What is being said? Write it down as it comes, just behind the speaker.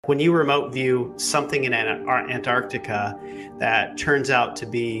When you remote view something in Antarctica that turns out to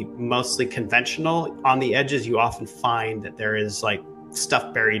be mostly conventional, on the edges you often find that there is like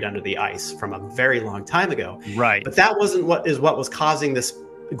stuff buried under the ice from a very long time ago. Right. But that wasn't what was causing this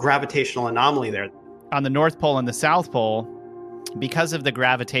gravitational anomaly there. On the North Pole and the South Pole, because of the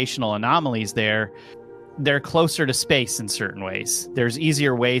gravitational anomalies there, they're closer to space in certain ways. There's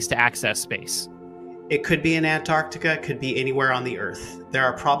easier ways to access space. It could be in Antarctica, it could be anywhere on the Earth. There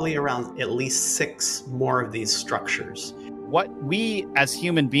are probably around at least 6 more of these structures. What we as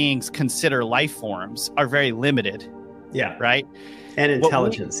human beings consider life forms are very limited. Yeah. Right? And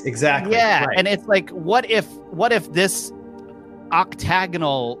intelligence. Exactly. Yeah. Right. And it's like, what if this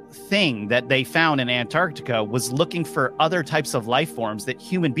octagonal thing that they found in Antarctica was looking for other types of life forms that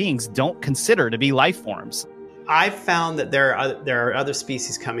human beings don't consider to be life forms? I've found that there are other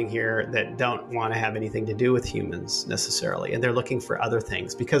species coming here that don't want to have anything to do with humans necessarily, and they're looking for other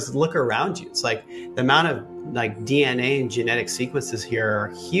things. Because look around you, it's like the amount of like DNA and genetic sequences here are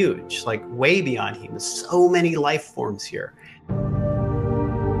huge, like way beyond humans. So many life forms here.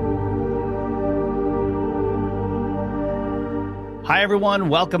 Hi, everyone.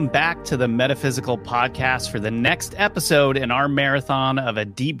 Welcome back to the Metaphysical podcast for the next episode in our marathon of a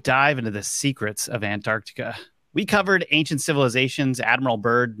deep dive into the secrets of Antarctica. We covered ancient civilizations, Admiral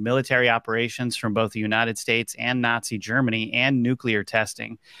Byrd, military operations from both the United States and Nazi Germany, and nuclear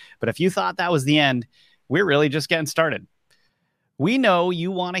testing. But if you thought that was the end, we're really just getting started. We know you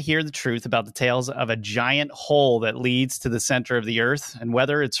want to hear the truth about the tales of a giant hole that leads to the center of the Earth, and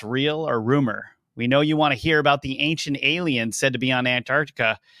whether it's real or rumor. We know you want to hear about the ancient aliens said to be on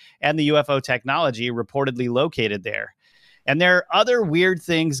Antarctica and the UFO technology reportedly located there. And there are other weird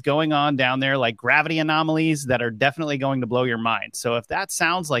things going on down there, like gravity anomalies, that are definitely going to blow your mind. So if that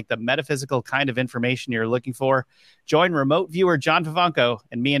sounds like the metaphysical kind of information you're looking for, join remote viewer John Vivanco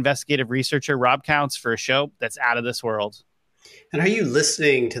and me, investigative researcher Rob Counts, for a show that's out of this world. And are you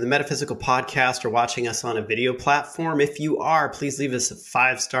listening to the Metaphysical podcast or watching us on a video platform? If you are, please leave us a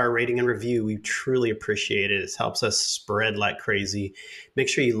 5-star rating and review. We truly appreciate it. It helps us spread like crazy. Make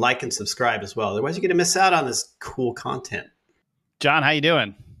sure you like and subscribe as well. Otherwise, you're going to miss out on this cool content. John, how you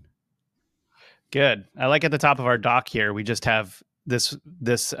doing? Good. I like at the top of our doc here, we just have this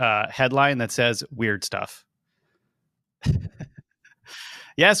headline that says weird stuff.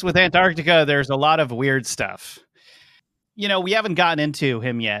 Yes, with Antarctica, there's a lot of weird stuff. You know, we haven't gotten into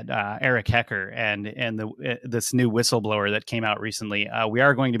him yet, Eric Hecker, and this new whistleblower that came out recently. We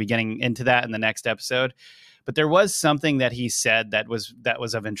are going to be getting into that in the next episode. But there was something that he said that was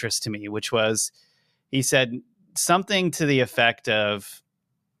of interest to me, which was he said something to the effect of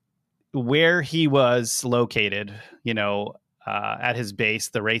where he was located, you know, at his base,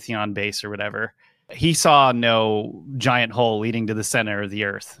 the Raytheon base or whatever. He saw no giant hole leading to the center of the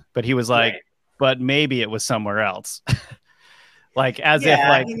Earth, but he was like, right. But maybe it was somewhere else. Like as if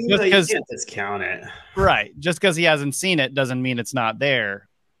like just because you can't discount it. Right. Just because he hasn't seen it doesn't mean it's not there.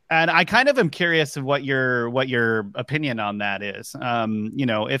 And I kind of am curious of what your opinion on that is. You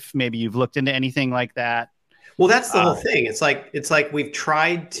know, if maybe you've looked into anything like that. Well, that's the whole thing. It's like we've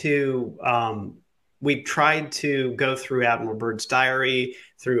tried to go through Admiral Byrd's diary,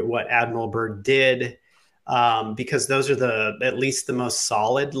 through what Admiral Byrd did, because those are at least the most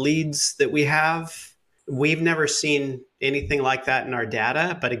solid leads that we have. We've never seen anything like that in our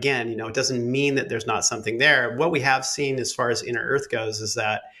data, but again, you know, it doesn't mean that there's not something there. What we have seen as far as inner Earth goes is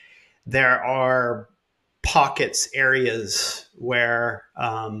that there are pockets, areas where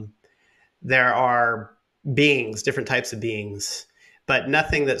there are beings, different types of beings, but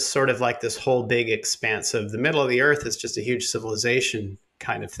nothing that's sort of like this whole big expanse of the middle of the Earth is just a huge civilization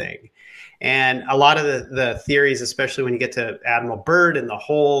kind of thing. And a lot of the theories, especially when you get to Admiral Byrd and the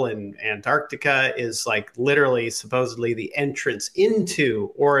hole in Antarctica, is like literally supposedly the entrance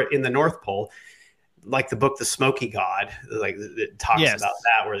into, or in the North Pole, like the book The Smoky God, like it talks about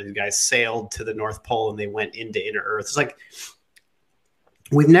that, where these guys sailed to the North Pole and they went into inner Earth. It's like,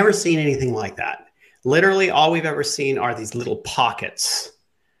 we've never seen anything like that. Literally all we've ever seen are these little pockets.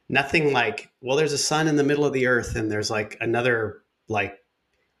 Nothing like, well, there's a sun in the middle of the Earth and there's like another like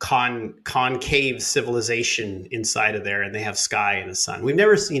concave civilization inside of there and they have sky and a sun. We've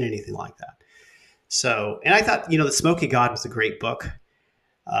never seen anything like that. So, and I thought, you know, The Smoky God was a great book,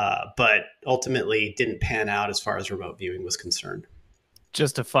 but ultimately didn't pan out as far as remote viewing was concerned.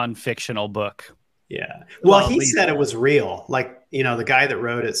 Just a fun fictional book. Yeah. Well, he said it was real. Like, you know, the guy that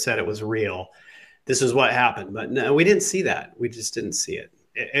wrote it said it was real. This is what happened. But no, we didn't see that. We just didn't see it.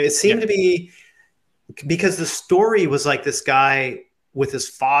 It seemed to be because the story was like this guy with his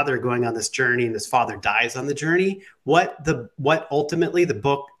father going on this journey and his father dies on the journey. What ultimately the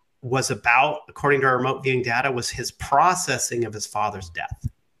book was about, according to our remote viewing data, was his processing of his father's death.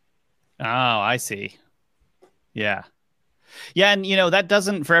 Oh, I see. Yeah. Yeah. And, that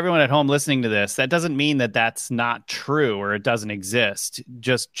doesn't, for everyone at home listening to this, that doesn't mean that that's not true or it doesn't exist.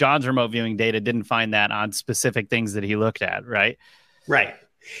 Just John's remote viewing data didn't find that on specific things that he looked at, right? Right.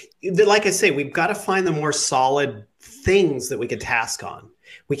 Like I say, we've got to find the more solid things that we could task on.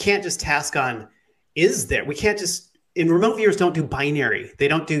 We can't just task on, is there? We can't just, and remote viewers don't do binary. They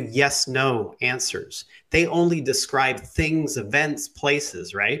don't do yes, no answers. They only describe things, events,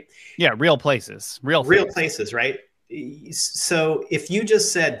 places, right? Yeah, real places. Real places, right? So if you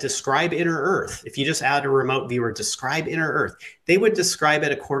just said, describe inner Earth, if you just add a remote viewer, describe inner Earth, they would describe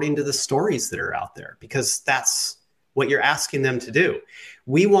it according to the stories that are out there, because that's what you're asking them to do.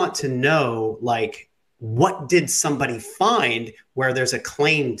 We want to know, like, what did somebody find where there's a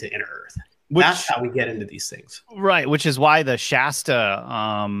claim to inner Earth? That's how we get into these things. Right, which is why the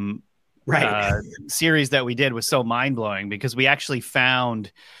Shasta series that we did was so mind-blowing, because we actually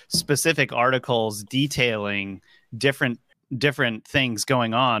found specific articles detailing different things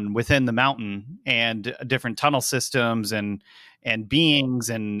going on within the mountain and different tunnel systems and beings,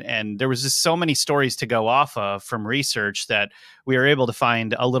 and there was just so many stories to go off of from research that we were able to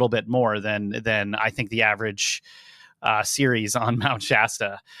find a little bit more than I think the average series on Mount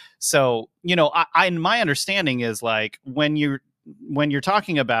Shasta. So, my understanding is, like, when you're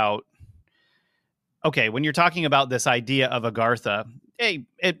talking about, when you're talking about this idea of Agartha,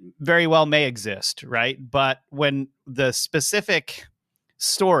 it very well may exist, right? But when the specific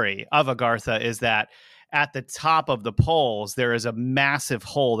story of Agartha is that at the top of the poles, there is a massive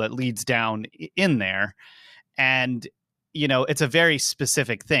hole that leads down in there. And, it's a very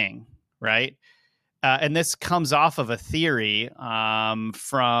specific thing, right? And this comes off of a theory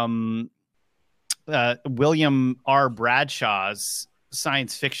from William R. Bradshaw's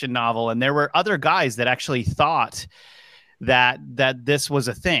science fiction novel. And there were other guys that actually thought that this was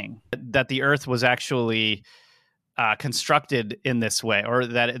a thing, that the Earth was actually constructed in this way, or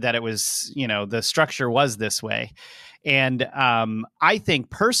that it was, the structure was this way. And I think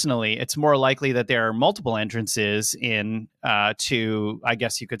personally, it's more likely that there are multiple entrances in to, I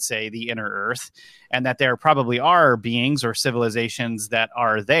guess you could say, the inner Earth, and that there probably are beings or civilizations that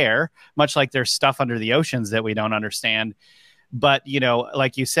are there, much like there's stuff under the oceans that we don't understand. But,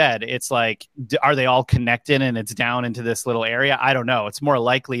 like you said, it's like, are they all connected and it's down into this little area? I don't know. It's more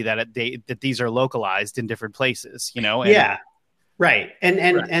likely that that these are localized in different places, And, yeah. Right.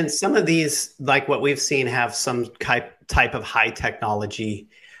 And some of these, like what we've seen, have some type of high technology.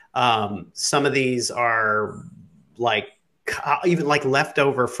 Some of these are even like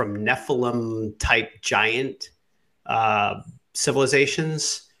leftover from Nephilim type giant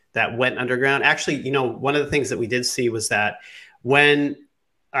civilizations that went underground. Actually, one of the things that we did see was that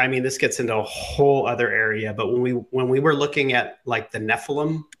this gets into a whole other area, but when we were looking at, like, the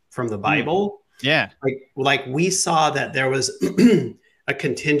Nephilim from the Bible, like we saw that there was a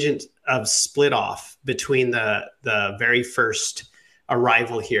contingent of split off between the very first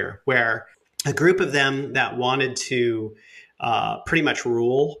arrival here, where a group of them that wanted to pretty much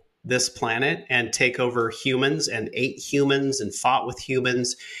rule this planet and take over humans and ate humans and fought with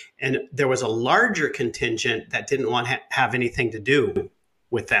humans. And there was a larger contingent that didn't want to have anything to do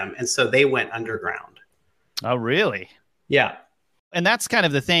with them. And so they went underground. Oh, really? Yeah. And that's kind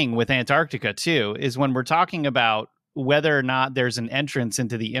of the thing with Antarctica, too, is when we're talking about whether or not there's an entrance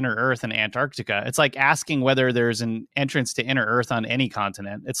into the inner Earth in Antarctica, it's like asking whether there's an entrance to inner Earth on any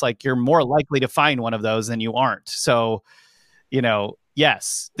continent. It's like you're more likely to find one of those than you aren't. So,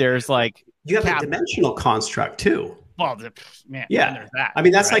 yes, there's like... You have a dimensional construct, too. Well, man, yeah. There's that,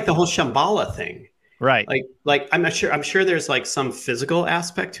 that's right? Like the whole Shambhala thing. Right. Like I'm sure there's like some physical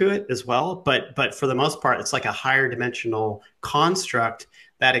aspect to it as well, but for the most part, it's like a higher dimensional construct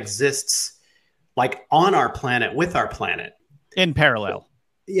that exists, like, on our planet, with our planet. In parallel.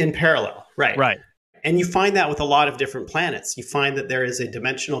 Right. Right. And you find that with a lot of different planets. You find that there is a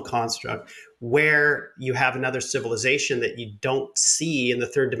dimensional construct where you have another civilization that you don't see in the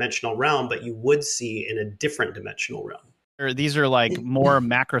third dimensional realm, but you would see in a different dimensional realm. These are like more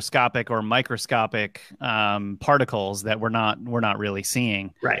macroscopic or microscopic particles that we're not really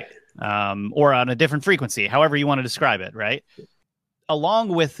seeing, right? Or on a different frequency, however you want to describe it, right? Along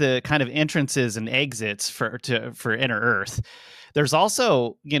with the kind of entrances and exits for inner Earth, there's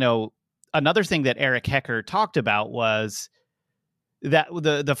also, another thing that Eric Hecker talked about was that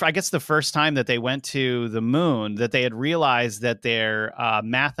I guess the first time that they went to the moon, that they had realized that their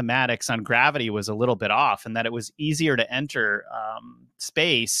mathematics on gravity was a little bit off, and that it was easier to enter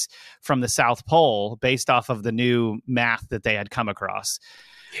space from the South Pole based off of the new math that they had come across.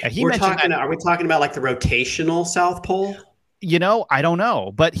 He mentioned that. Are we talking about like the rotational South Pole? I don't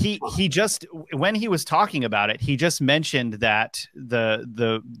know, but he just, when he was talking about it, he just mentioned that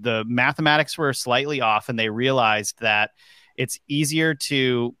the mathematics were slightly off, and they realized that it's easier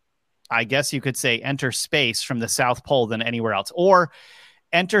to, I guess you could say, enter space from the South Pole than anywhere else, or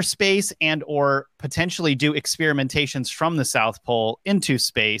enter space and or potentially do experimentations from the South Pole into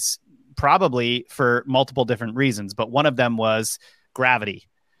space, probably for multiple different reasons. But one of them was gravity.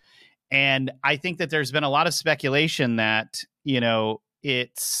 And I think that there's been a lot of speculation that,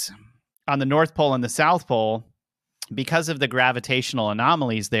 it's on the North Pole and the South Pole, because of the gravitational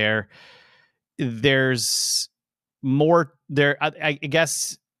anomalies there's more there. I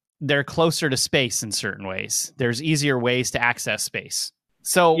guess they're closer to space in certain ways. There's easier ways to access space.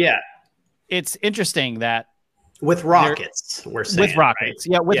 So yeah, it's interesting that with rockets, we're saying, with rockets,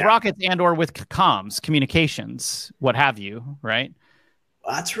 right? Rockets and or with comms, communications, what have you, right?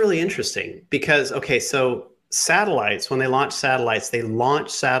 That's really interesting because, okay, so satellites, when they launch satellites to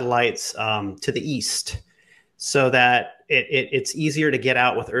the east so that it's easier to get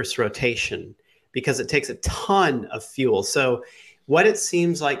out with Earth's rotation because it takes a ton of fuel. So what it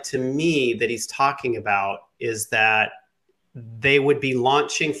seems like to me that he's talking about is that they would be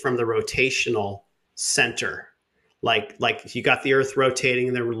launching from the rotational center. Like if you got the Earth rotating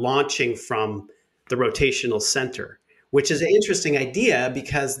and they're launching from the rotational center, which is an interesting idea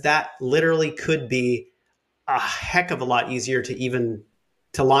because that literally could be a heck of a lot easier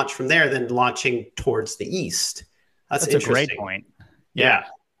to launch from there than launching towards the east. That's a great point. Yeah.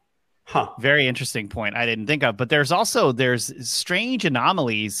 Huh. Very interesting point I didn't think of. But there's strange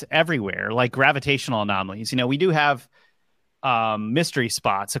anomalies everywhere, like gravitational anomalies. We do have mystery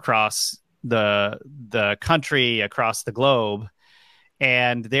spots across the country, across the globe.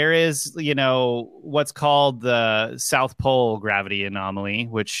 And there is, what's called the South Pole gravity anomaly,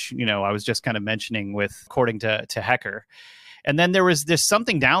 which, I was just kind of mentioning according to Hecker. And then there's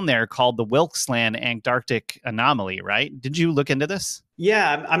something down there called the Wilkesland Antarctic anomaly, right? Did you look into this?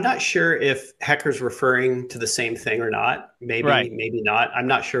 Yeah, I'm not sure if Hecker's referring to the same thing or not. Maybe not. I'm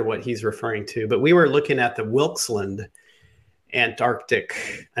not sure what he's referring to. But we were looking at the Wilkesland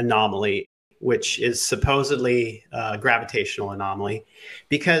Antarctic anomaly, which is supposedly a gravitational anomaly,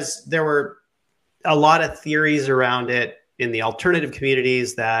 because there were a lot of theories around it in the alternative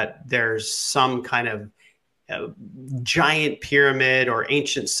communities that there's some kind of giant pyramid or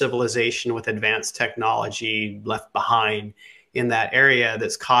ancient civilization with advanced technology left behind in that area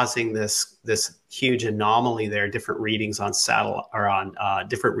that's causing this huge anomaly there. Different readings on satellite or on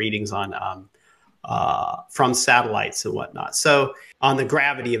different readings on from satellites and whatnot. So on the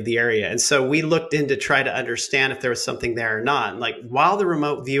gravity of the area. And so we looked in to try to understand if there was something there or not. And like while the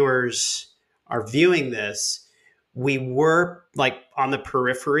remote viewers are viewing this, we were like on the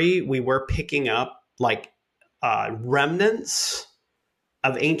periphery, we were picking up like remnants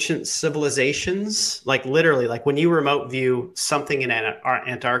of ancient civilizations. Like literally, like when you remote view something in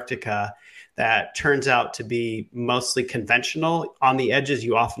Antarctica that turns out to be mostly conventional, on the edges,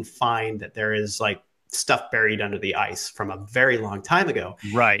 you often find that there is like stuff buried under the ice from a very long time ago.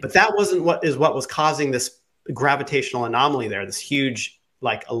 Right. But that wasn't what was causing this gravitational anomaly there, this huge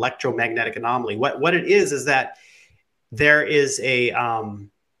like electromagnetic anomaly. What it is that there is a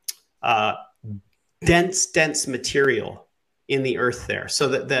dense material in the earth there. So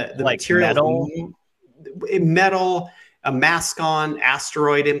that the like material, metal, a mascon,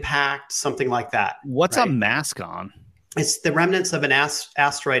 asteroid impact, something like that. What's a mascon? It's the remnants of an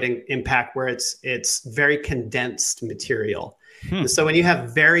asteroid impact where it's very condensed material. And so when you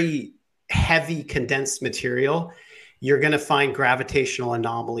have very heavy condensed material, you're going to find gravitational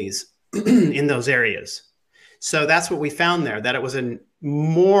anomalies in those areas. So that's what we found there, that it was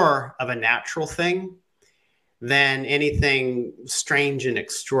more of a natural thing than anything strange and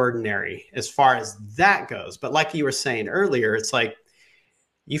extraordinary as far as that goes. But like you were saying earlier, it's like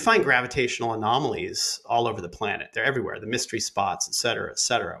you find gravitational anomalies all over the planet. They're everywhere, the mystery spots, et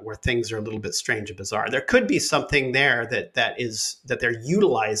cetera, where things are a little bit strange and bizarre. There could be something there that they're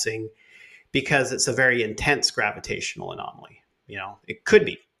utilizing because it's a very intense gravitational anomaly. It could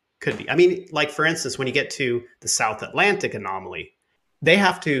be. I mean, like for instance, when you get to the South Atlantic anomaly, they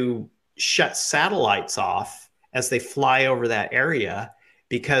have to shut satellites off as they fly over that area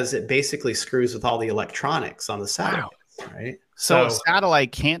because it basically screws with all the electronics on the satellites, right? So a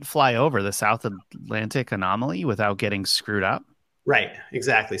satellite can't fly over the South Atlantic anomaly without getting screwed up? Right,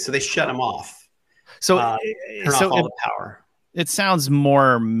 exactly. So they shut them off. So turn off all the power. It sounds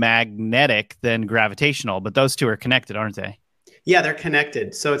more magnetic than gravitational, but those two are connected, aren't they? Yeah, they're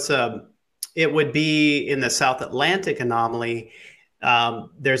connected. So it would be in the South Atlantic anomaly.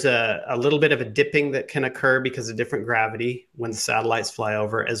 There's a little bit of a dipping that can occur because of different gravity when the satellites fly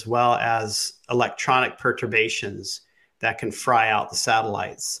over, as well as electronic perturbations that can fry out the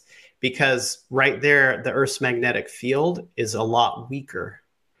satellites. Because right there, the Earth's magnetic field is a lot weaker.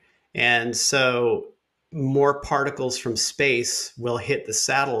 And so more particles from space will hit the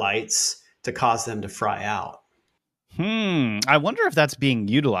satellites to cause them to fry out. I wonder if that's being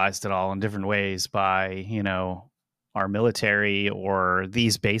utilized at all in different ways by, our military or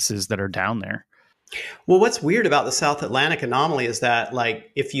these bases that are down there. Well, what's weird about the South Atlantic anomaly is that,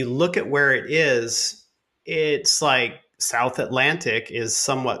 like, if you look at where it is, it's like South Atlantic is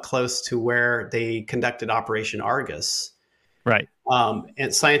somewhat close to where they conducted Operation Argus. Right.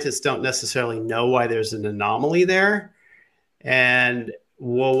 And scientists don't necessarily know why there's an anomaly there. And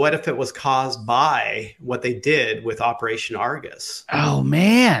well, what if it was caused by what they did with Operation Argus? Oh,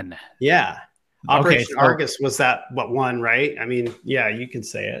 man. Yeah. Operation Argus was that one, right? I mean, yeah, you can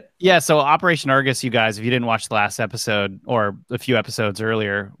say it. Yeah, so Operation Argus, you guys, if you didn't watch the last episode or a few episodes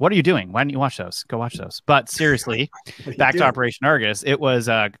earlier, what are you doing? Why didn't you watch those? Go watch those. But seriously, back to Operation Argus, it was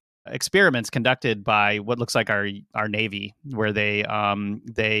experiments conducted by what looks like our Navy, where they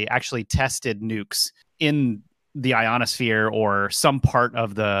actually tested nukes in the ionosphere or some part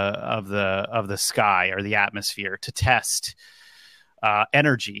of the sky or the atmosphere to test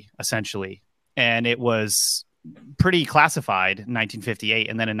energy, essentially. And it was pretty classified in 1958.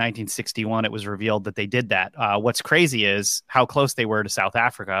 And then in 1961, it was revealed that they did that. What's crazy is how close they were to South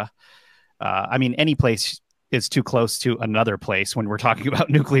Africa. I mean, any place is too close to another place when we're talking about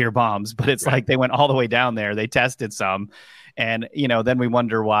nuclear bombs, but it's like they went all the way down there. They tested some. And, then we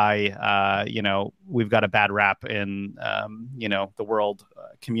wonder why, we've got a bad rap in, the world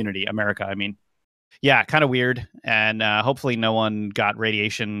community, America. I mean, yeah, kind of weird. And hopefully no one got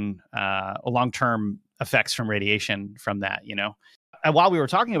radiation, long-term effects from radiation from that, And while we were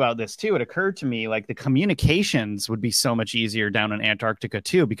talking about this too, it occurred to me like the communications would be so much easier down in Antarctica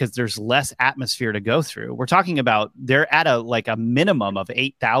too, because there's less atmosphere to go through. We're talking about they're at a minimum of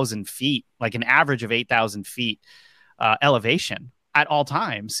 8,000 feet, like an average of 8,000 feet elevation at all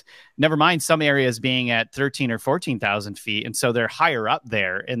times. Never mind some areas being at 13 or 14,000 feet. And so they're higher up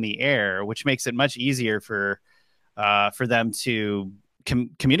there in the air, which makes it much easier for them to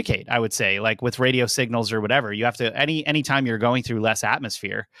communicate, I would say, like with radio signals or whatever. You have to, anytime you're going through less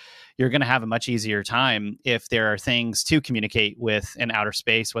atmosphere, you're going to have a much easier time if there are things to communicate with in outer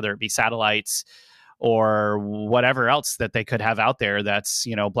space, whether it be satellites or whatever else that they could have out there that's,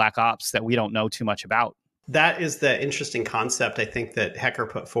 black ops that we don't know too much about. That is the interesting concept, I think, that Hecker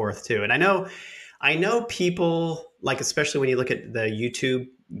put forth too. And I know people, like, especially when you look at the YouTube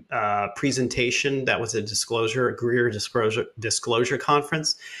presentation that was a Greer disclosure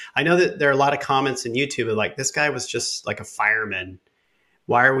conference. I know that there are a lot of comments in YouTube like, this guy was just like a fireman.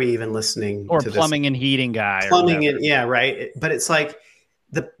 Why are we even listening to plumbing and heating guy? Plumbing and yeah, right. But it's like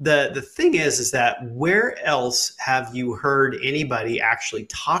the thing is that where else have you heard anybody actually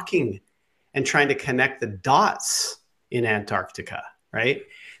talking and trying to connect the dots in Antarctica, right?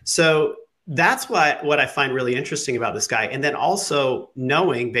 So that's what I find really interesting about this guy. And then also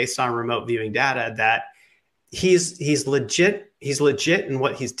knowing, based on remote viewing data, that he's legit in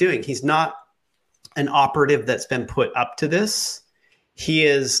what he's doing. He's not an operative that's been put up to this. He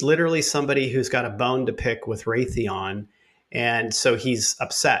is literally somebody who's got a bone to pick with Raytheon. And so he's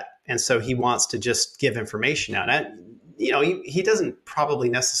upset. And so he wants to just give information out. And, he doesn't probably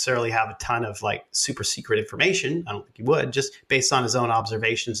necessarily have a ton of like super secret information. I don't think he would, just based on his own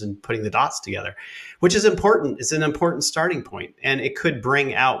observations and putting the dots together, which is important. It's an important starting point. And it could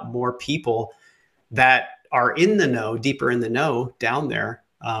bring out more people that are in the know, deeper in the know down there,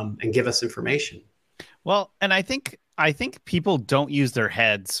 and give us information. Well, and I think people don't use their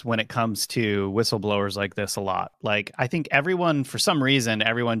heads when it comes to whistleblowers like this a lot. Like, I think everyone, for some reason,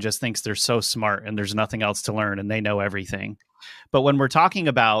 everyone just thinks they're so smart and there's nothing else to learn and they know everything. But when we're talking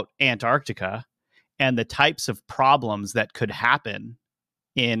about Antarctica and the types of problems that could happen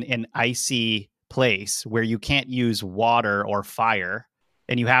in an icy place where you can't use water or fire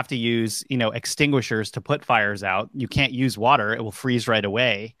and you have to use, extinguishers to put fires out, you can't use water, it will freeze right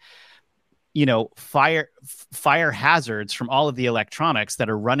away. Fire hazards from all of the electronics that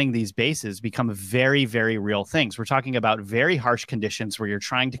are running these bases become very, very real things. We're talking about very harsh conditions where you're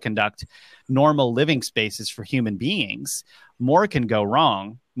trying to conduct normal living spaces for human beings. More can go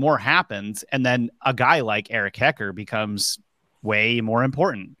wrong, more happens, and then a guy like Eric Hecker becomes way more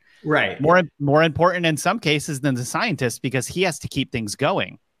important. Right. More important in some cases than the scientist, because he has to keep things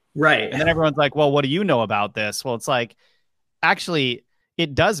going. Right. And then everyone's like, well, what do you know about this? Well, it's like, actually,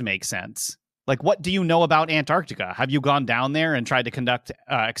 it does make sense. Like, what do you know about Antarctica? Have you gone down there and tried to conduct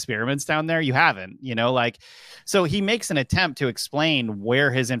experiments down there? You haven't, like, so he makes an attempt to explain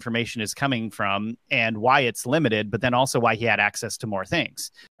where his information is coming from and why it's limited, but then also why he had access to more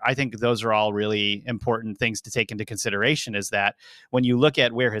things. I think those are all really important things to take into consideration, is that when you look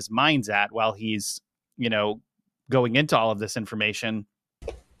at where his mind's at while he's, going into all of this information,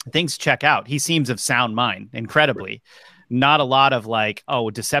 things check out. He seems of sound mind, incredibly. Not a lot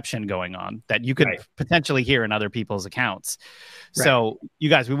of deception going on that you could potentially hear in other people's accounts. Right. So you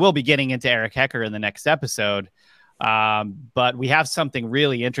guys, we will be getting into Eric Hecker in the next episode. But we have something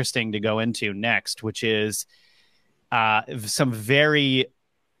really interesting to go into next, which is some very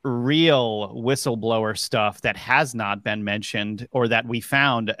real whistleblower stuff that has not been mentioned, or that we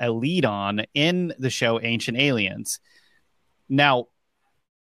found a lead on in the show Ancient Aliens. Now,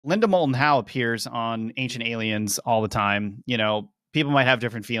 Linda Moulton Howe appears on Ancient Aliens all the time. People might have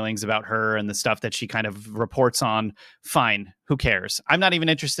different feelings about her and the stuff that she kind of reports on. Fine. Who cares? I'm not even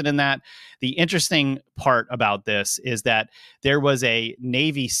interested in that. The interesting part about this is that there was a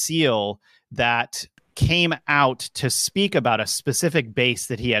Navy SEAL that came out to speak about a specific base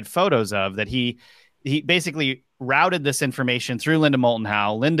that he had photos of, that he basically routed this information through Linda Moulton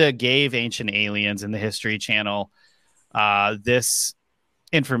Howe. Linda gave Ancient Aliens and the History Channel this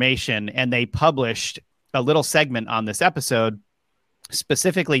information, and they published a little segment on this episode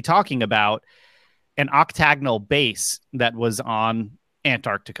specifically talking about an octagonal base that was on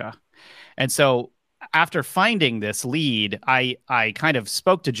Antarctica. And so after finding this lead, I kind of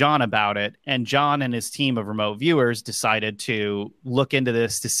spoke to John about it, and John and his team of remote viewers decided to look into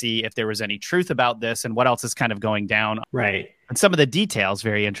this to see if there was any truth about this and what else is kind of going down. Right. And some of the details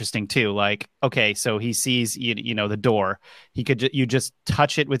very interesting too. Like, okay, so he sees the door. You just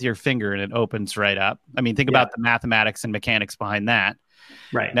touch it with your finger and it opens right up. I mean, think about the mathematics and mechanics behind that.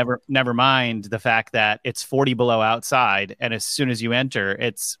 Right. Never mind the fact that it's 40 below outside, and as soon as you enter,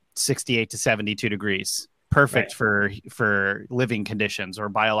 it's 68 to 72 degrees. Perfect for living conditions or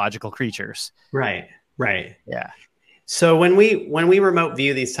biological creatures. Right. Right. Yeah. So when we remote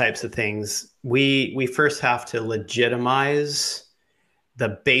view these types of things, we first have to legitimize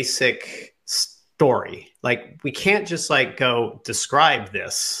the basic story. Like, we can't just go describe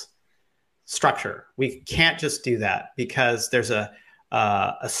this structure. We can't just do that, because there's a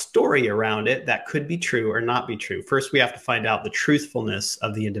story around it that could be true or not be true. First, we have to find out the truthfulness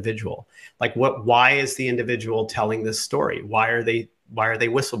of the individual. Like, why is the individual telling this story? Why are they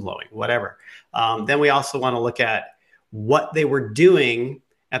whistleblowing? Whatever. Then we also want to look at what they were doing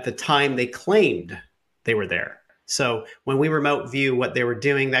at the time they claimed they were there. So when we remote view what they were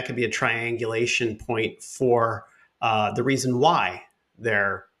doing, that could be a triangulation point for the reason why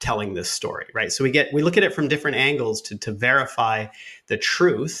they're telling this story, right? So we look at it from different angles to verify the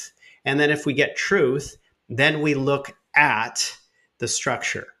truth. And then if we get truth, then we look at the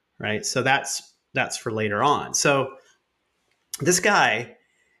structure, right? So that's for later on. So this guy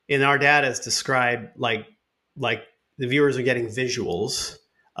in our data is described like the viewers are getting visuals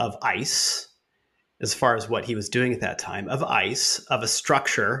of ice, as far as what he was doing at that time, of ice, of a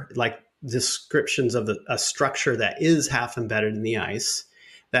structure, like descriptions of a structure that is half embedded in the ice,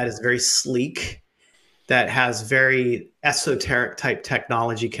 that is very sleek, that has very esoteric type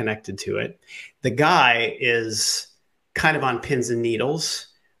technology connected to it. The guy is kind of on pins and needles,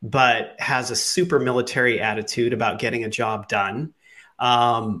 but has a super military attitude about getting a job done,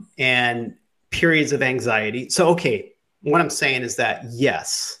 and periods of anxiety. So, okay, what I'm saying is that,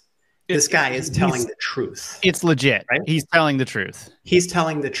 yes, this guy is telling the truth. It's legit, right? He's telling the truth. He's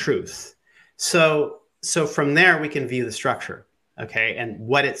telling the truth. So from there, we can view the structure, okay, and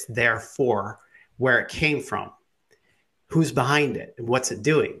what it's there for, where it came from, who's behind it, and what's it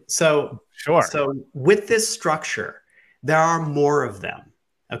doing. So, sure. So with this structure, there are more of them,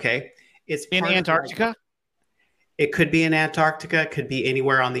 okay? It's in Antarctica? It could be in Antarctica. It could be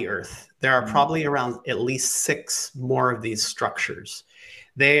anywhere on the Earth. There are probably around at least 6 more of these structures.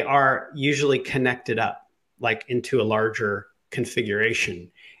 They are usually connected up, like into a larger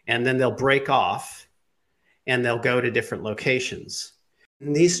configuration, and then they'll break off and they'll go to different locations.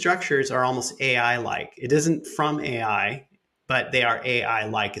 And these structures are almost AI-like. It isn't from AI, but they are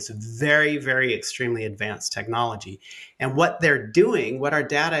AI-like. It's very, very extremely advanced technology. And what they're doing, what our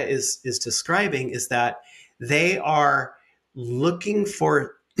data is describing, is that they are looking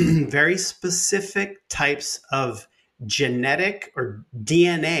for very specific types of genetic or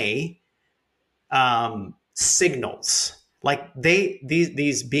DNA signals. Like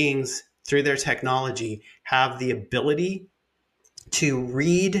these beings, through their technology, have the ability to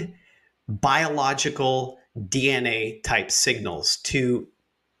read biological DNA type signals to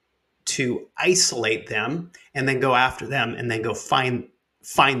to isolate them and then go after them and then go find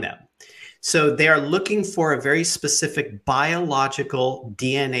them. So they are looking for a very specific biological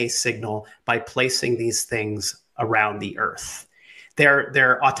DNA signal by placing these things around the Earth.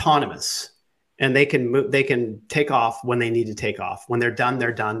 They're autonomous, and they can move, they can take off when they need to take off. When they're done,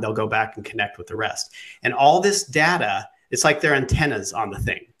 they're done. They'll go back and connect with the rest. And all this data, it's like their antennas on the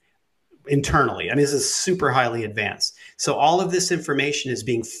thing internally. I mean, this is super highly advanced. So all of this information is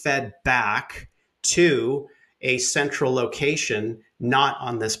being fed back to a central location, not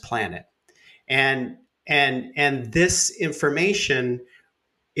on this planet. And this information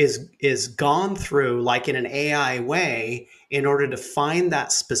is gone through like in an AI way in order to find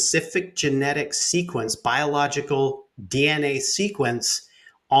that specific genetic sequence, biological DNA sequence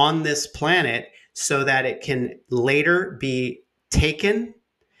on this planet so that it can later be taken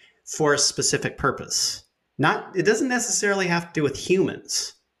for a specific purpose. It doesn't necessarily have to do with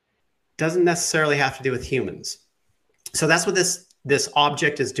humans. Doesn't necessarily have to do with humans. So that's what this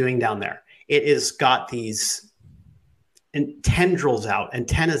object is doing down there. It has got these tendrils out,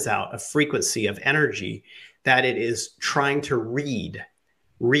 antennas out of frequency, of energy that it is trying to read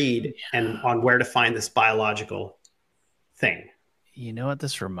and on where to find this biological thing. You know what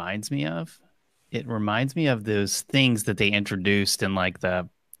this reminds me of? It reminds me of those things that they introduced in like the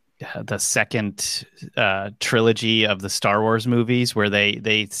second trilogy of the Star Wars movies, where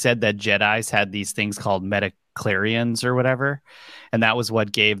they said that Jedis had these things called metachlorians or whatever, and that was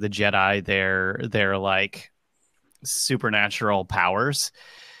what gave the Jedi their like supernatural powers.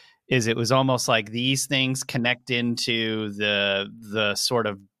 Is it was almost like these things connect into the sort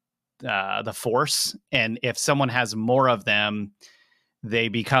of the Force, and if someone has more of them,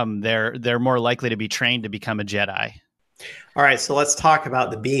 they're more likely to be trained to become a Jedi. All right, so let's talk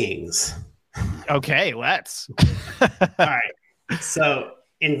about the beings. Okay, let's. All right. So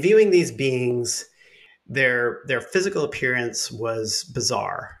in viewing these beings, their physical appearance was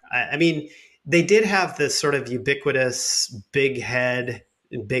bizarre. I mean, they did have this sort of ubiquitous big head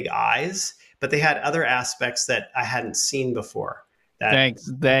and big eyes, but they had other aspects that I hadn't seen before.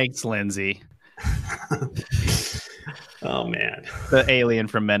 Thanks, Lindsay. Oh, man. The alien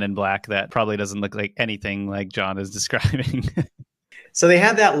from Men in Black that probably doesn't look like anything like John is describing. So they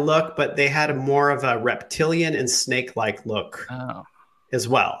had that look, but they had more of a reptilian and snake-like look as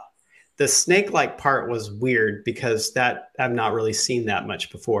well. The snake-like part was weird because I've not really seen that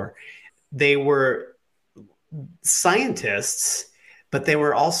much before. They were scientists, but they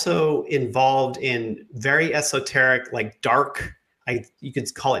were also involved in very esoteric, like dark, you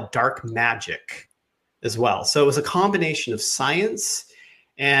could call it dark magic as well. So it was a combination of science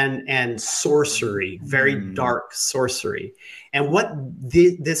and sorcery, very dark sorcery. And what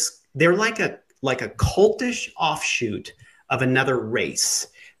they're like a cultish offshoot of another race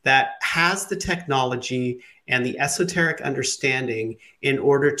that has the technology and the esoteric understanding in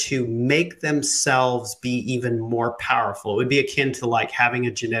order to make themselves be even more powerful. It would be akin to like having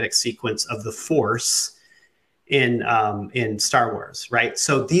a genetic sequence of the Force in Star Wars, right?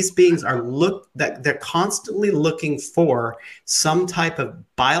 So these beings they're constantly looking for some type of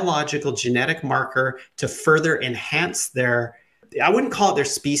biological genetic marker to further enhance I wouldn't call it their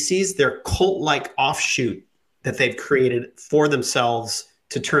species, their cult-like offshoot that they've created for themselves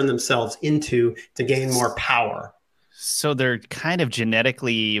to turn themselves into to gain more power. So they're kind of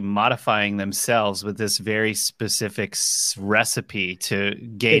genetically modifying themselves with this very specific recipe to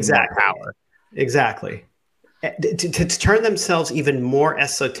gain more power. Exactly. To turn themselves even more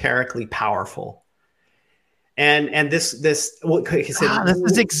esoterically powerful. And this this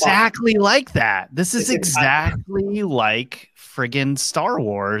is exactly like that. This is exactly like friggin' Star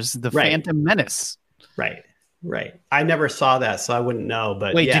Wars, the Phantom Menace. Right. I never saw that, so I wouldn't know.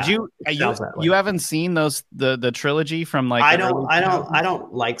 But wait, did you? You haven't seen the trilogy from like? I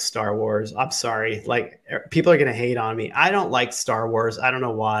don't like Star Wars. I'm sorry. Like people are gonna hate on me. I don't like Star Wars. I don't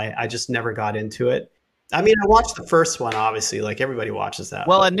know why. I just never got into it. I mean, I watched the first one, obviously, like everybody watches that.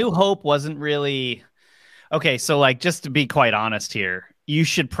 Well, A New Hope wasn't really okay. So, like, just to be quite honest here, you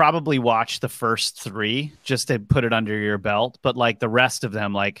should probably watch the first three just to put it under your belt. But like the rest of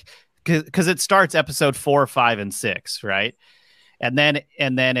them, like, because it starts episode 4, 5, and 6, right? And then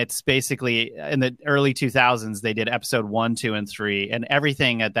it's basically in the early 2000s they did episode 1, 2, and 3, and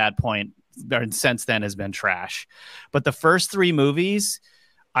everything at that point since then has been trash. But the first three movies,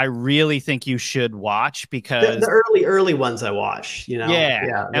 I really think you should watch because the early ones I watch,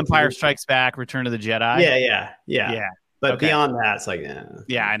 yeah, Empire Strikes Back, Return of the Jedi, yeah. But beyond that, it's like,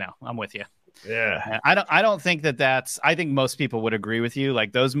 yeah, I know, I'm with you. Yeah. And I don't think I think most people would agree with you.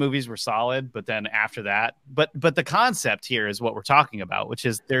 Like those movies were solid, but then after that, but the concept here is what we're talking about, which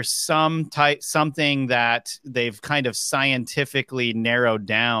is there's something that they've kind of scientifically narrowed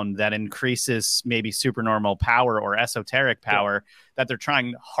down that increases maybe supernormal power or esoteric power that they're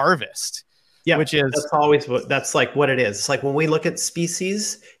trying to harvest. Yeah, which is that's like what it is. It's like when we look at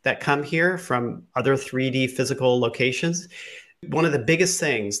species that come here from other 3D physical locations, one of the biggest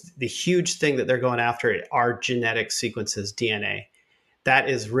things, the huge thing that they're going after are genetic sequences, DNA. That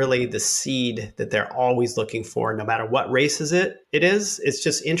is really the seed that they're always looking for, no matter what race it is. It's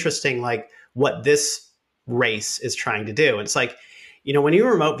just interesting, like what this race is trying to do. And it's like, when you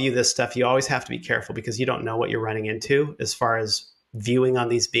remote view this stuff, you always have to be careful because you don't know what you're running into as far as viewing on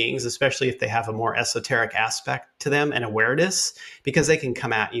these beings, especially if they have a more esoteric aspect to them and awareness, because they can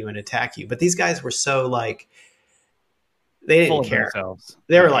come at you and attack you. But these guys were so like, they didn't care.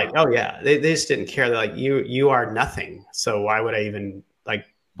 They were like, oh yeah, they just didn't care. They're like, you are nothing. So why would I even like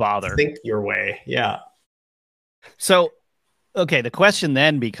bother think your way? Yeah. So, okay. The question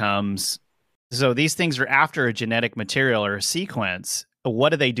then becomes, so these things are after a genetic material or a sequence. What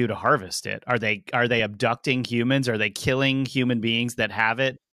do they do to harvest it? Are they abducting humans? Are they killing human beings that have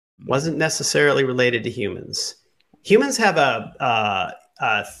it? Wasn't necessarily related to humans. Humans have a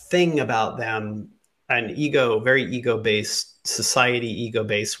thing about them, an very ego-based society,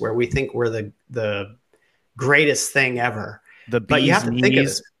 ego-based, where we think we're the greatest thing ever. But you have to think of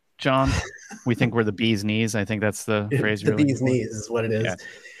this, John. We think we're the bee's knees. I think that's the phrase. The bee's knees is what it is. Yeah.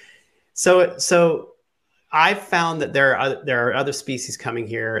 So I've found that there are other species coming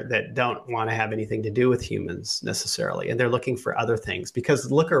here that don't want to have anything to do with humans necessarily, and they're looking for other things.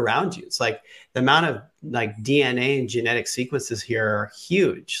 Because look around you; it's like the amount of like DNA and genetic sequences here are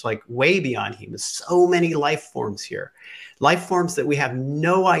huge, like way beyond humans. So many life forms here, life forms that we have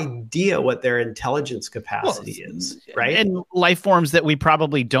no idea what their intelligence capacity is, right? And life forms that we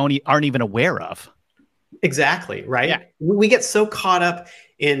probably aren't even aware of. Exactly, right? Yeah. We get so caught up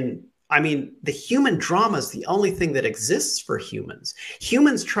in. I mean, the human drama is the only thing that exists for humans.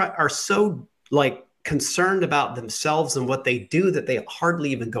 Humans are so like concerned about themselves and what they do that they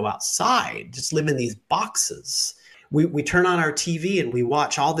hardly even go outside, just live in these boxes. We turn on our TV and we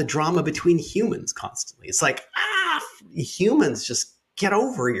watch all the drama between humans constantly. It's like, humans, just get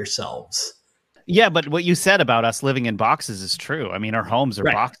over yourselves. Yeah, but what you said about us living in boxes is true. I mean, our homes are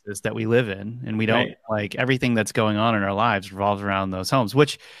boxes that we live in, and we don't like everything that's going on in our lives revolves around those homes,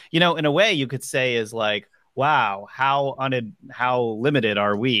 which, in a way you could say is like, wow, how limited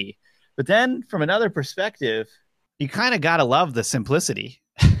are we? But then from another perspective, you kind of got to love the simplicity.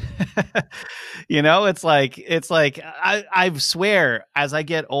 It's like I swear as I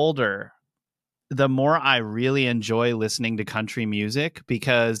get older, the more I really enjoy listening to country music,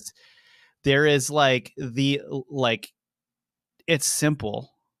 because there is it's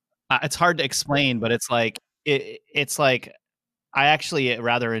simple. It's hard to explain, but it's like I actually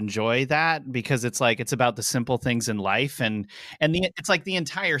rather enjoy that because it's like it's about the simple things in life, and it's like the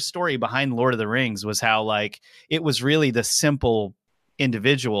entire story behind Lord of the Rings was how like it was really the simple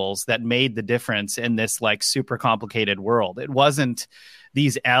individuals that made the difference in this like super complicated world. It wasn't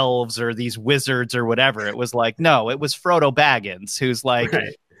these elves or these wizards or whatever. It was like, no, it was Frodo Baggins, who's like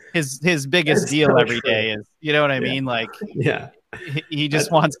his biggest deal every day is, you know what I mean? Like, he just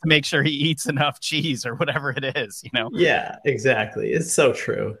wants to make sure he eats enough cheese or whatever it is, Yeah, exactly. It's so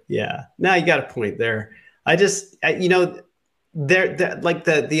true. Yeah. Now you got a point there. Like the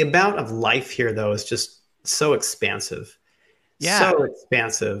amount of life here though is just so expansive. Yeah. So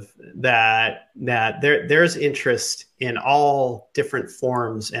expansive that there's interest in all different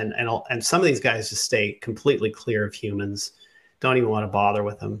forms, and some of these guys just stay completely clear of humans. Don't even want to bother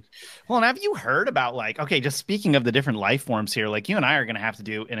with them. Well, and have you heard about just speaking of the different life forms here, like you and I are going to have to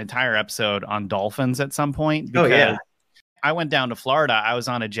do an entire episode on dolphins at some point. Because I went down to Florida. I was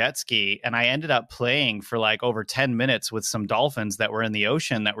on a jet ski and I ended up playing for like over 10 minutes with some dolphins that were in the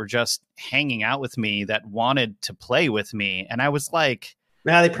ocean that were just hanging out with me, that wanted to play with me. And I was like,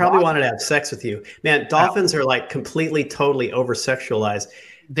 man, they probably wanted to have sex with you. Man, dolphins are like completely, totally over sexualized.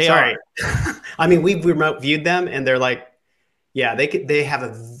 They are. I mean, we've remote viewed them and they're like, yeah, they have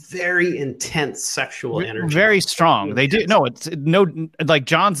a very intense sexual energy. Very strong. They do. No, it's no, like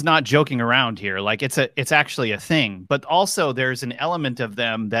John's not joking around here. Like it's actually a thing, but also there's an element of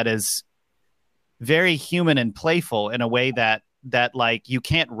them that is very human and playful in a way that like you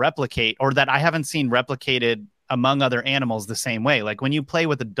can't replicate, or that I haven't seen replicated among other animals the same way. Like when you play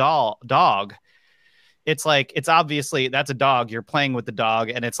with a dog, it's like, it's obviously, that's a dog, you're playing with the dog,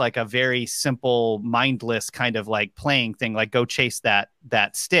 and it's like a very simple, mindless kind of like playing thing, like go chase that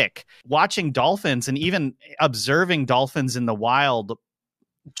stick. Watching dolphins and even observing dolphins in the wild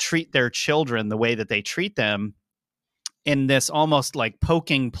treat their children the way that they treat them in this almost like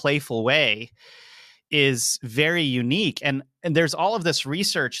poking, playful way is very unique. And there's all of this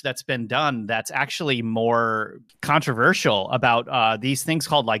research that's been done that's actually more controversial about these things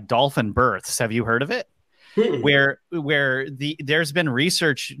called like dolphin births. Have you heard of it? Where there's been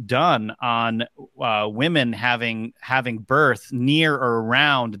research done on women having birth near or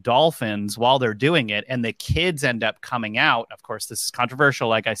around dolphins while they're doing it, and the kids end up coming out. Of course, this is controversial,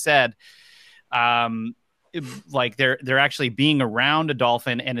 like I said. Like they're actually being around a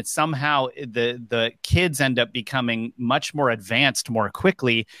dolphin, and it's somehow the kids end up becoming much more advanced more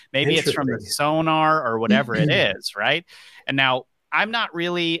quickly. Maybe it's from the sonar or whatever it is, right? And now I'm not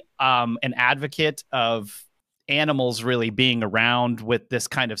really an advocate of animals really being around with this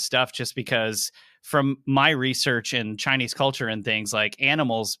kind of stuff, just because from my research in Chinese culture and things, like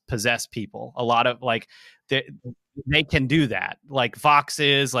animals possess people. A lot of like they can do that, like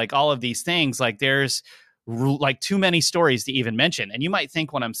foxes, like all of these things. Like there's like too many stories to even mention. And you might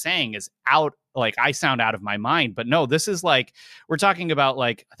think what I'm saying is out, like I sound out of my mind, but no, this is like, we're talking about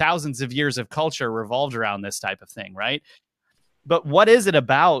like thousands of years of culture revolved around this type of thing, right? But what is it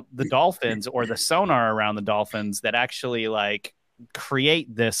about the dolphins or the sonar around the dolphins that actually like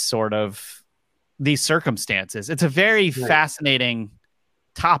create this sort of these circumstances? It's a very fascinating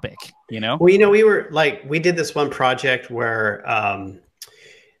topic, you know? Well, you know, we did this one project where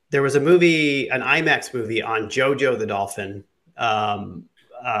there was a movie, an IMAX movie on Jojo the dolphin.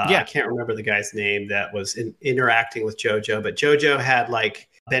 I can't remember the guy's name that was interacting with Jojo, but Jojo had like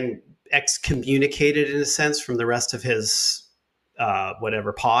been excommunicated in a sense from the rest of his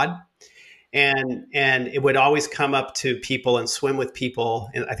whatever pod, and it would always come up to people and swim with people,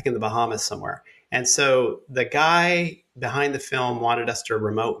 I think in the Bahamas somewhere. And so the guy behind the film wanted us to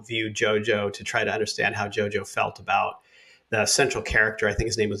remote view Jojo to try to understand how Jojo felt about the central character. I think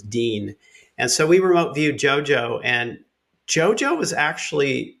his name was Dean. And so we remote viewed Jojo, and Jojo was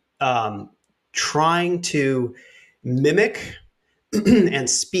actually trying to mimic and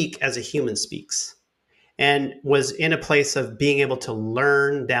speak as a human speaks, and was in a place of being able to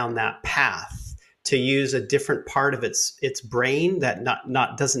learn down that path to use a different part of its brain that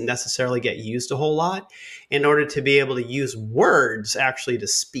doesn't necessarily get used a whole lot, in order to be able to use words actually to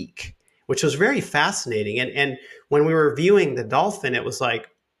speak, which was very fascinating. And when we were viewing the dolphin, it was like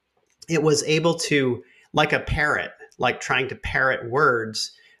it was able to, like a parrot, like trying to parrot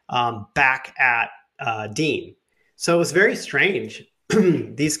words back at Dean. So it was very strange.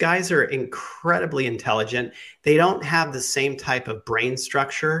 These guys are incredibly intelligent. They don't have the same type of brain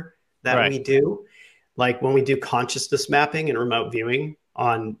structure that we do. Like when we do consciousness mapping and remote viewing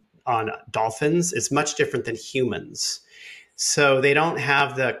on dolphins, it's much different than humans. So they don't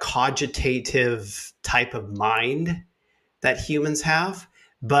have the cogitative type of mind that humans have,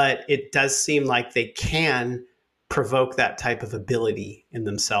 but it does seem like they can provoke that type of ability in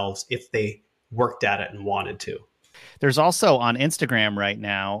themselves if they worked at it and wanted to. There's also on Instagram right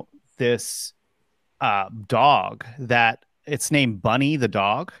now this dog that it's named Bunny the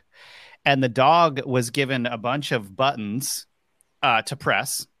dog. And the dog was given a bunch of buttons to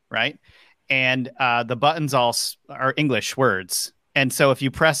press, right? And the buttons all are English words. And so if you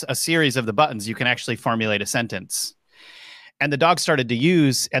press a series of the buttons, you can actually formulate a sentence. And the dog started to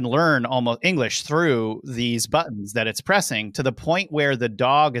use and learn almost English through these buttons that it's pressing, to the point where the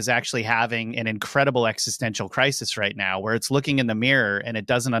dog is actually having an incredible existential crisis right now, where it's looking in the mirror and it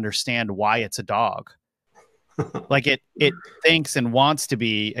doesn't understand why it's a dog. Like it thinks and wants to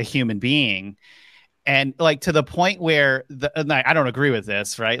be a human being. And like to the point where I don't agree with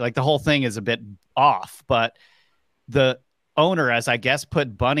this, right? Like the whole thing is a bit off, but the owner, as I guess,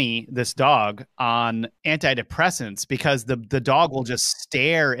 put Bunny, this dog, on antidepressants because the dog will just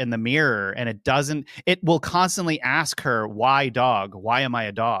stare in the mirror and it will constantly ask her, why dog? Why am I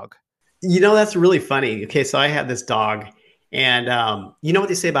a dog? You know, that's really funny. Okay, so I had this dog, and you know what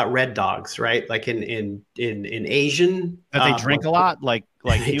they say about red dogs, right? Like in Asian, that they drink a lot, like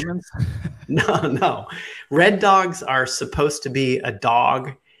humans. No. Red dogs are supposed to be a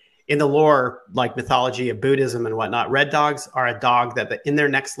dog. In the lore, like mythology of Buddhism and whatnot, red dogs are a dog that in their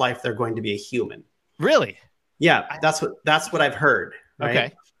next life, they're going to be a human. Really? Yeah, that's what I've heard. Right?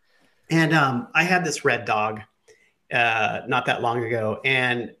 Okay. And I had this red dog not that long ago.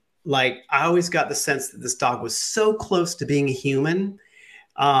 And like, I always got the sense that this dog was so close to being a human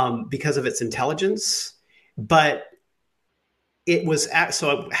because of its intelligence. But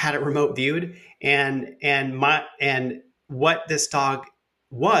so I had it remote viewed, and what this dog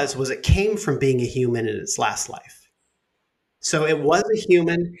was it came from being a human in its last life. So it was a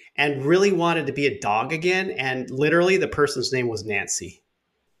human and really wanted to be a dog again, and literally the person's name was Nancy.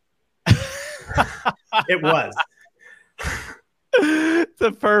 It was.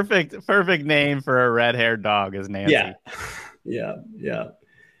 The perfect name for a red-haired dog is Nancy. Yeah.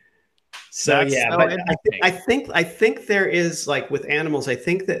 So That's so but I think there is, like with animals, I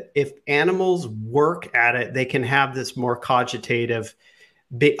think that if animals work at it, they can have this more cogitative,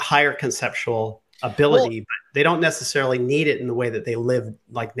 higher conceptual ability, but they don't necessarily need it in the way that they live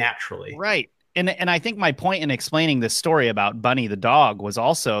like naturally. Right. And I think my point in explaining this story about Bunny the dog was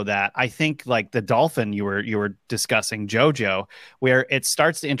also that I think like the dolphin you were discussing, Jojo, where it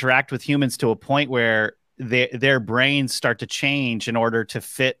starts to interact with humans to a point where their brains start to change in order to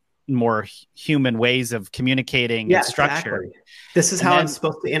fit more human ways of communicating and structure. Exactly. This is how I'm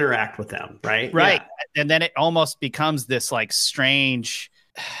supposed to interact with them, right? Right. Yeah. And then it almost becomes this like strange,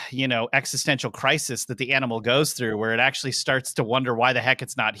 existential crisis that the animal goes through, where it actually starts to wonder why the heck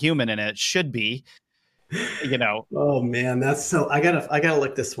it's not human and it should be. Oh man, that's so. I gotta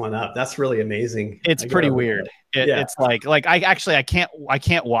look this one up. That's really amazing. It's pretty weird. It's like I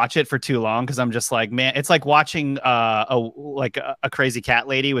can't watch it for too long because I'm just like, man, it's like watching a crazy cat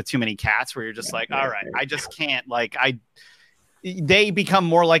lady with too many cats, where you're just all right, I just can't. They become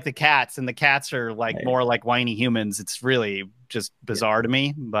more like the cats, and the cats are like more like whiny humans. It's really just bizarre to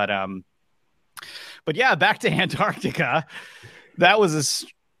me. But yeah, back to Antarctica. That was a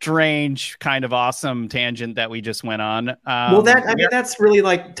strange kind of awesome tangent that we just went on. That's really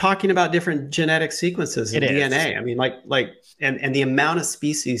like talking about different genetic sequences in DNA. I mean, and the amount of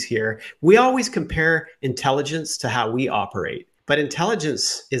species here. We always compare intelligence to how we operate, but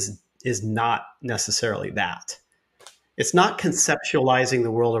intelligence is not necessarily that. It's not conceptualizing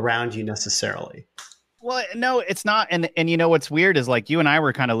the world around you necessarily. Well, no, it's not. And what's weird is like you and I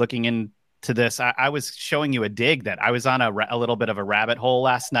were kind of looking into this. I was showing you a dig that I was on a little bit of a rabbit hole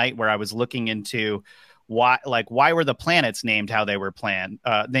last night, where I was looking into why were the planets named how they were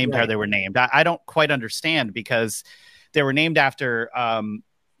how they were named. I don't quite understand, because they were named after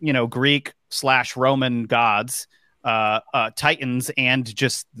Greek/Roman gods, Titans, and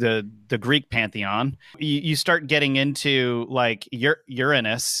just the Greek pantheon. You start getting into like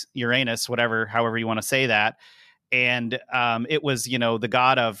Uranus, however you want to say that. And it was, the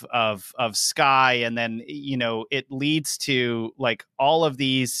god of sky. And then, it leads to like all of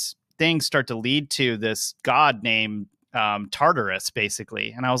these things start to lead to this god named Tartarus,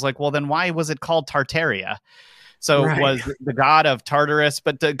 basically. And I was like, well, then why was it called Tartaria? So it was the god of Tartarus,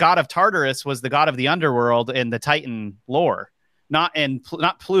 but the god of Tartarus was the god of the underworld in the Titan lore, not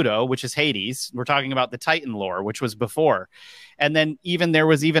Pluto, which is Hades. We're talking about the Titan lore, which was before. And then there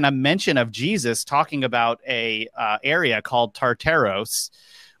was even a mention of Jesus talking about a area called Tartaros,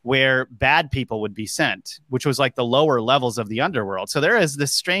 where bad people would be sent, which was like the lower levels of the underworld. So there is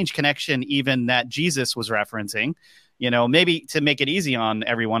this strange connection even that Jesus was referencing. Maybe to make it easy on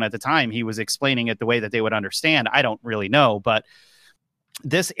everyone at the time, he was explaining it the way that they would understand. I don't really know, but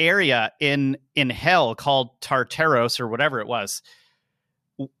this area in hell called Tartaros, or whatever it was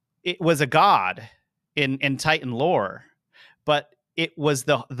a god in Titan lore, but it was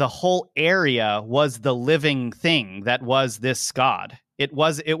the whole area was the living thing that was this god. It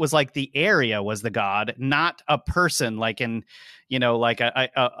was like the area was the god, not a person, like in, like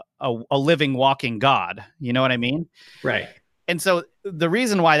a living, walking god. You know what I mean? Right. And so the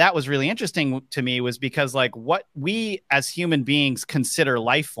reason why that was really interesting to me was because like what we as human beings consider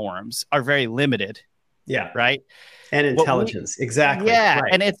life forms are very limited. Yeah. Right. And intelligence. Exactly. Yeah.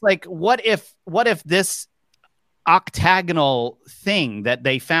 Right. And it's like, what if this octagonal thing that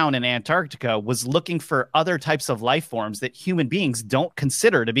they found in Antarctica was looking for other types of life forms that human beings don't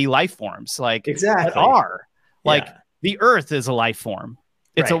consider to be life forms, like exactly are like the Earth is a life form.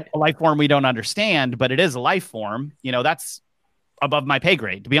 It's a life form we don't understand, but it is a life form. That's above my pay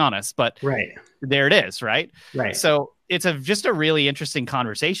grade, to be honest. But there it is, right? Right. So it's just a really interesting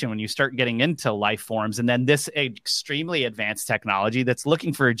conversation when you start getting into life forms, and then this extremely advanced technology that's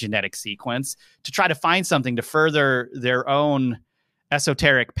looking for a genetic sequence to try to find something to further their own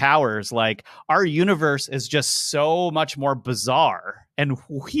esoteric powers. Like our universe is just so much more bizarre and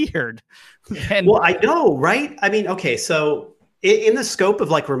weird than... Well, I know, right? I mean, okay, so in the scope of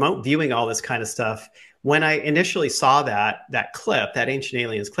like remote viewing, all this kind of stuff, when I initially saw that clip, that Ancient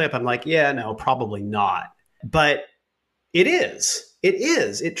Aliens clip, I'm like, yeah, no, probably not. But it is.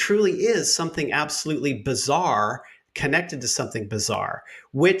 It truly is something absolutely bizarre connected to something bizarre,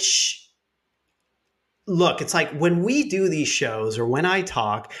 which Look, it's like when we do these shows or when I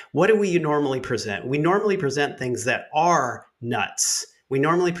talk, what do we normally present? We normally present things that are nuts. We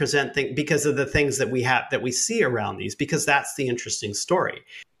normally present things because of the things that we have that we see around these, because that's the interesting story.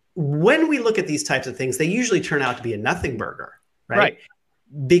 When we look at these types of things, they usually turn out to be a nothing burger, right?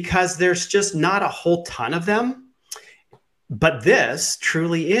 Because there's just not a whole ton of them. But this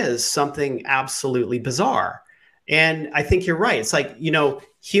truly is something absolutely bizarre. And I think you're right. It's like,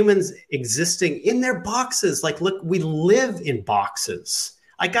 humans existing in their boxes. Like, look, we live in boxes.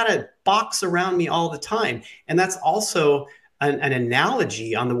 I got a box around me all the time. And that's also an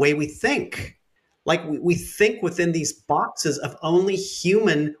analogy on the way we think. Like we think within these boxes of only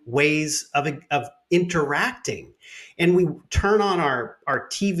human ways of interacting. And we turn on our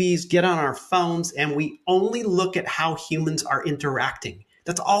TVs, get on our phones, and we only look at how humans are interacting.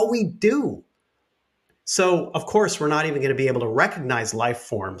 That's all we do. So, of course, we're not even going to be able to recognize life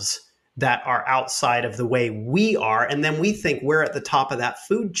forms that are outside of the way we are. And then we think we're at the top of that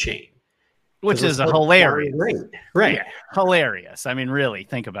food chain. Which is a hilarious. Right. Yeah, hilarious. I mean, really,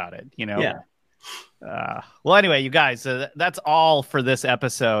 think about it, Yeah. Well, anyway, you guys, that's all for this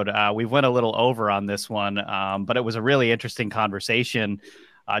episode. We went a little over on this one, but it was a really interesting conversation.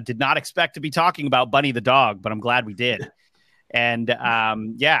 Did not expect to be talking about Bunny the dog, but I'm glad we did. And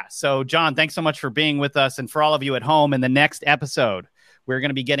so John, thanks so much for being with us. And for all of you at home, in the next episode, we're going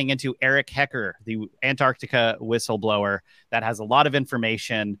to be getting into Eric Hecker, the Antarctica whistleblower that has a lot of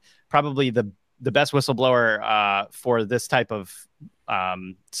information, probably the best whistleblower for this type of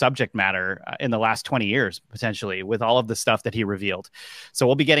subject matter in the last 20 years, potentially, with all of the stuff that he revealed. So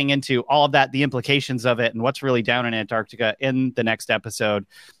we'll be getting into all of that, the implications of it, and what's really down in Antarctica in the next episode.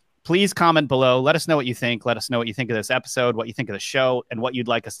 Please comment below. Let us know what you think. Let us know what you think of this episode, what you think of the show, and what you'd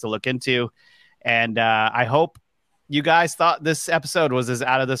like us to look into. And I hope you guys thought this episode was as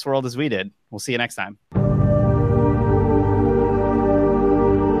out of this world as we did. We'll see you next time.